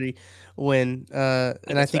of those three win.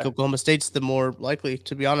 And I think Oklahoma State's the more likely,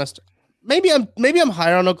 to be honest. Maybe I'm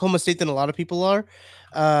higher on Oklahoma State than a lot of people are.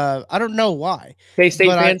 I don't know why. K-State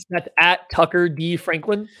fans, that's at Tucker D.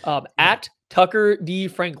 Franklin. At Tucker D.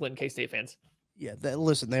 Franklin, K-State fans. Yeah,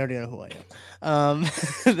 listen, they already know who I am.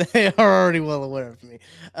 They are already well aware of me.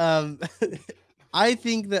 I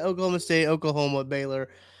think that Oklahoma State, Oklahoma, Baylor,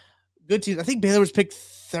 good teams. I think Baylor was picked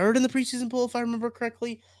third in the preseason poll, if I remember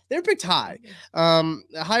correctly. They were picked high,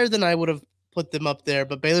 higher than I would have put them up there.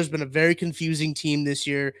 But Baylor's been a very confusing team this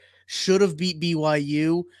year. Should have beat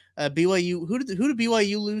BYU. BYU, who did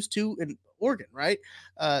BYU lose to in Oregon? Right?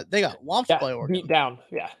 They got whopped by Oregon. Beat down.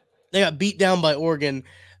 Yeah, they got beat down by Oregon.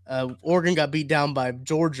 Oregon got beat down by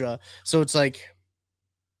Georgia. So it's like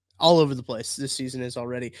all over the place this season is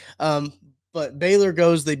already. But Baylor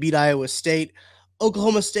goes, they beat Iowa State.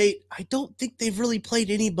 Oklahoma State, I don't think they've really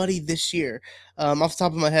played anybody this year. Off the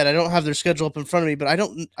top of my head, I don't have their schedule up in front of me, but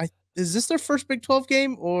is this their first Big 12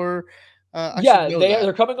 game or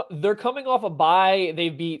they're coming off a bye. They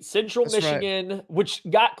beat Central Michigan, which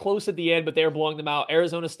got close at the end, but they were blowing them out.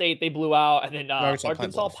 Arizona State, they blew out, and then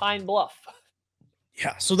Arkansas Pine Bluff.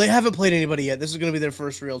 Yeah, so they haven't played anybody yet. This is going to be their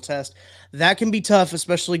first real test. That can be tough,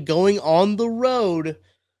 especially going on the road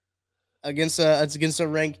against a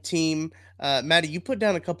ranked team. Maddie, you put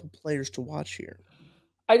down a couple players to watch here.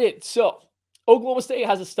 I did. So Oklahoma State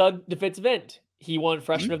has a stud defensive end. He won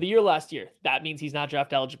Freshman of the Year last year. That means he's not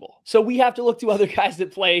draft eligible. So we have to look to other guys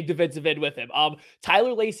that play defensive end with him.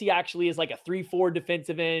 Tyler Lacey actually is like a 3-4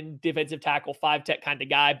 defensive end, defensive tackle, 5-tech kind of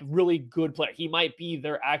guy. Really good player. He might be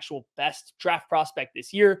their actual best draft prospect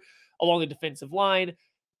this year along the defensive line.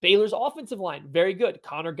 Baylor's offensive line, very good.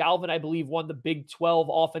 Connor Galvin, I believe, won the Big 12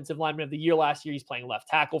 Offensive Lineman of the Year last year. He's playing left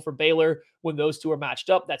tackle for Baylor. When those two are matched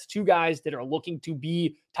up, that's two guys that are looking to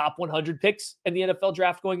be top 100 picks in the NFL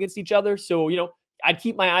draft going against each other. So, I'd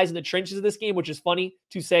keep my eyes in the trenches of this game, which is funny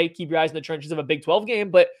to say, keep your eyes in the trenches of a Big 12 game.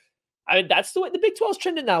 But that's the way the Big 12 is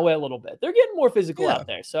trending that way a little bit. They're getting more physical out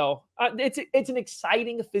there. So it's an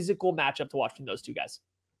exciting physical matchup to watch from those two guys.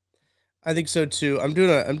 I think so too. I'm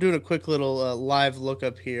doing a quick little live look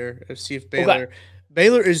up here to see if Baylor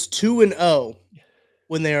is 2-0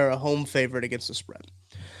 when they are a home favorite against the spread.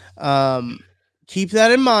 Keep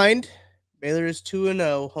that in mind. Baylor is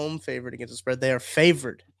 2-0 home favorite against the spread. They are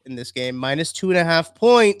favored in this game, -2.5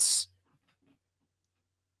 points.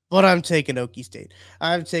 But I'm taking Okie State.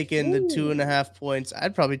 I've taken the 2.5 points.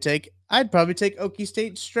 I'd probably take Okie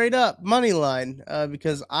State straight up money line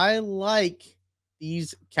because I like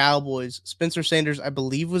these Cowboys. Spencer Sanders, I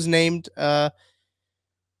believe, was named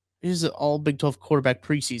he's an all Big 12 quarterback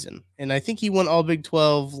preseason. And I think he won all Big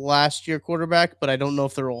 12 last year quarterback, but I don't know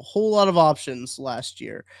if there were a whole lot of options last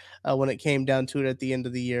year when it came down to it at the end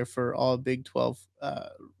of the year for all Big 12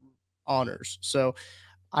 honors. So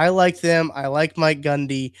I like them. I like Mike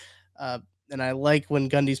Gundy. And I like when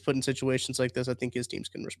Gundy's put in situations like this. I think his teams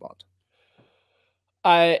can respond.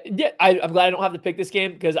 I'm glad I don't have to pick this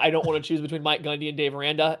game because I don't want to choose between Mike Gundy and Dave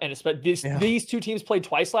Aranda. And these two teams played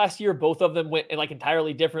twice last year. Both of them went in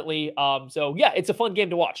entirely differently. So yeah, it's a fun game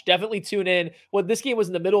to watch. Definitely tune in. Well, this game was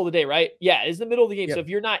in the middle of the day, right? Yeah, it's the middle of the game. Yep. So if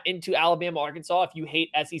you're not into Alabama, Arkansas, if you hate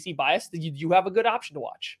SEC bias, you have a good option to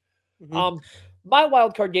watch. Mm-hmm. My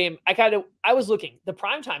wild card game, I was looking. The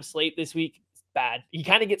primetime slate this week is bad. You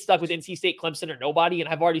kind of get stuck with NC State, Clemson, or nobody. And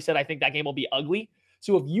I've already said I think that game will be ugly.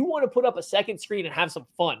 So if you want to put up a second screen and have some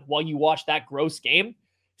fun while you watch that gross game,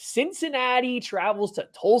 Cincinnati travels to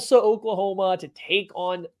Tulsa, Oklahoma to take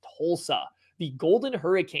on Tulsa, the Golden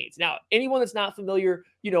Hurricanes. Now, anyone that's not familiar,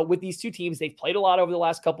 with these two teams, they've played a lot over the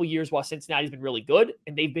last couple of years while Cincinnati's been really good,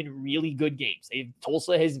 and they've been really good games.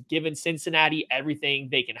 Tulsa has given Cincinnati everything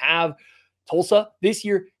they can have. Tulsa this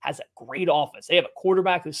year has a great offense. They have a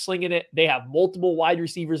quarterback who's slinging it. They have multiple wide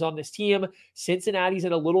receivers on this team. Cincinnati's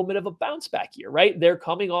in a little bit of a bounce back year, right? They're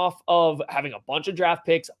coming off of having a bunch of draft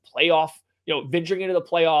picks, a playoff, venturing into the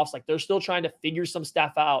playoffs. They're still trying to figure some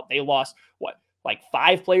stuff out. They lost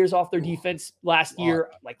 5 players off their defense last year,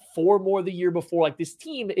 4 more the year before. This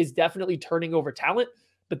team is definitely turning over talent,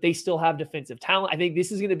 but they still have defensive talent. I think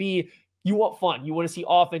this is going to be, you want fun. You want to see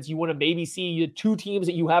offense. You want to maybe see two teams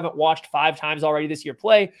that you haven't watched 5 times already this year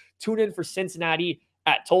play. Tune in for Cincinnati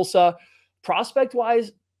at Tulsa.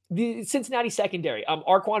 Prospect-wise, the Cincinnati secondary.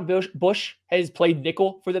 Arquan Bush has played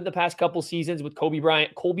nickel for them the past couple seasons with Colby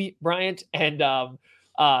Bryant and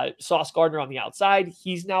Sauce Gardner on the outside.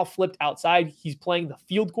 He's now flipped outside. He's playing the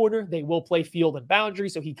field corner. They will play field and boundary,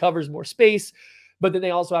 so he covers more space. But then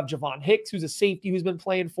they also have Javon Hicks, who's a safety who's been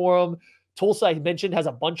playing for him. Tulsa, I mentioned, has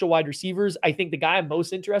a bunch of wide receivers. I think the guy I'm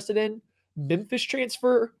most interested in,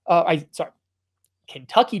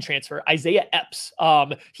 Kentucky transfer, Isaiah Epps.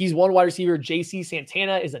 He's one wide receiver. JC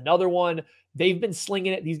Santana is another one. They've been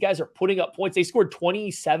slinging it. These guys are putting up points. They scored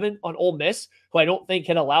 27 on Ole Miss, who I don't think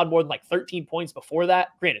had allowed more than 13 points before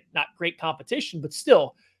that. Granted, not great competition, but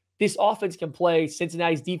still, this offense can play.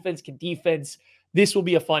 Cincinnati's defense can defense. This will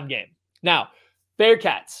be a fun game. Now,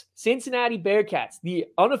 Bearcats, Cincinnati Bearcats, the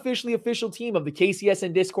unofficially official team of the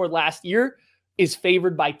KCSN Discord last year, is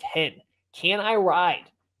favored by 10. Can I ride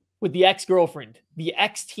with the ex-girlfriend, the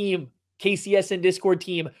ex-team, KCSN Discord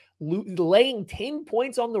team, laying 10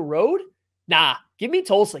 points on the road? Nah, give me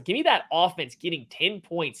Tulsa. Give me that offense getting 10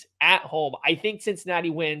 points at home. I think Cincinnati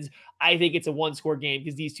wins. I think it's a one-score game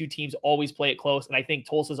because these two teams always play it close, and I think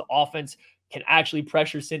Tulsa's offense can actually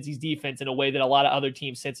pressure Cincy's defense in a way that a lot of other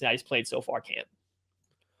teams Cincinnati's played so far can't.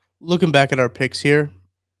 Looking back at our picks here,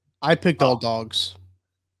 I picked all dogs.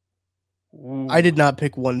 Ooh. I did not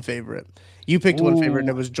pick one favorite. You picked one favorite, and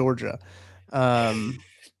it was Georgia.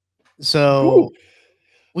 So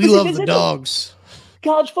we love the dogs.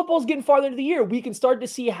 College football is getting farther into the year. We can start to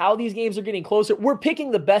see how these games are getting closer. We're picking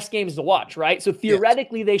the best games to watch, right? So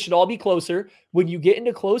theoretically, they should all be closer. When you get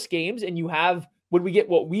into close games and when we get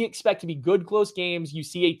what we expect to be good close games, you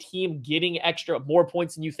see a team getting more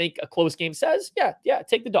points than you think a close game says. Yeah,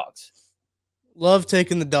 take the dogs. Love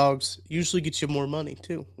taking the dogs. Usually gets you more money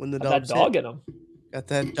too when the dogs that dog in them. Got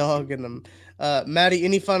that dog in them. Maddie,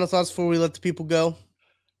 any final thoughts before we let the people go?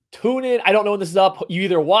 Tune in. I don't know when this is up. You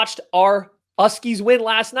either watched our Huskies win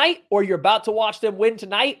last night or you're about to watch them win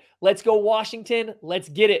tonight. Let's go Washington. Let's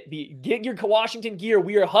get it. Get your Washington gear.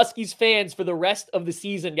 We are Huskies fans for the rest of the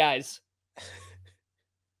season, guys.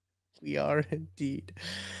 We are indeed.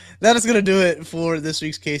 That is going to do it for this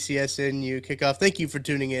week's KCSNU kickoff. Thank you for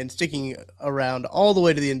tuning in, sticking around all the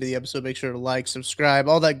way to the end of the episode. Make sure to like, subscribe,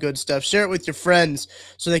 all that good stuff. Share it with your friends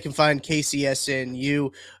so they can find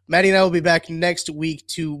KCSNU. Maddie and I will be back next week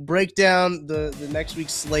to break down the next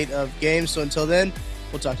week's slate of games. So until then,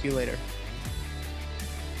 we'll talk to you later.